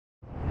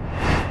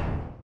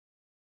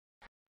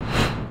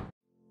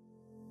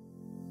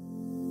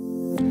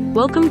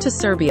Welcome to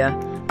Serbia,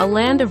 a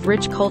land of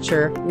rich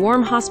culture,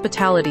 warm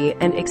hospitality,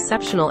 and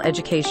exceptional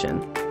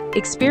education.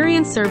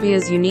 Experience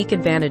Serbia's unique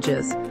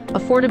advantages: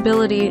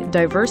 affordability,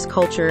 diverse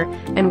culture,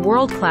 and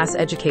world-class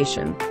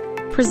education.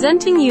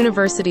 Presenting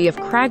University of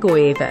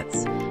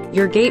Kragujevac,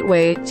 your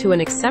gateway to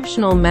an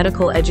exceptional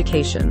medical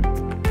education.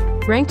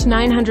 Ranked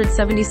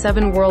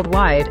 977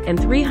 worldwide and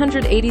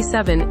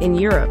 387 in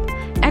Europe,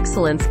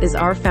 excellence is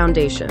our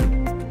foundation.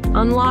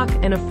 Unlock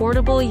an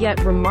affordable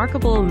yet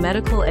remarkable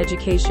medical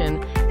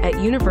education at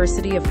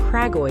University of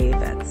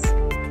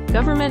Kragujevac.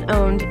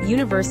 Government-owned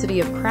University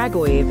of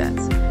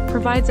Kragujevac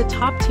provides a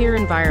top-tier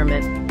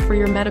environment for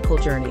your medical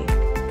journey.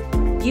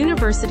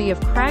 University of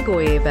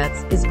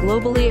Kragujevac is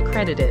globally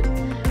accredited,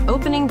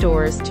 opening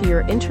doors to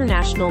your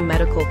international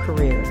medical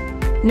career.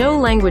 No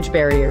language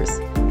barriers.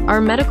 Our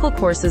medical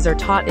courses are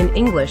taught in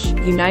English,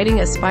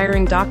 uniting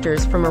aspiring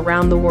doctors from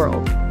around the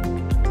world.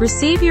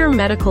 Receive your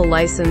medical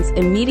license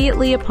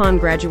immediately upon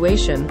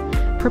graduation,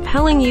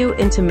 propelling you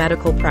into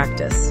medical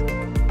practice.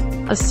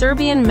 A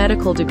Serbian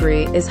medical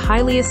degree is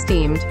highly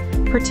esteemed,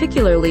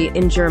 particularly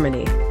in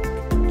Germany.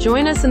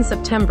 Join us in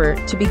September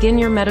to begin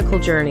your medical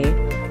journey,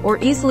 or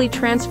easily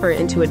transfer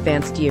into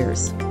advanced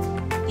years.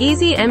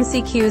 Easy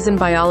MCQs in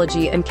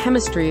biology and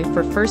chemistry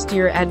for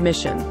first-year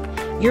admission.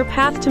 Your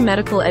path to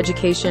medical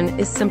education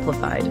is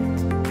simplified.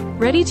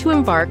 Ready to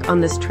embark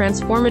on this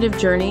transformative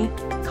journey?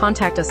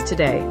 Contact us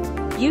today.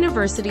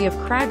 University of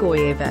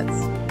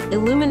Kragujevac,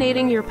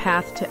 illuminating your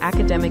path to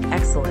academic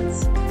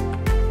excellence.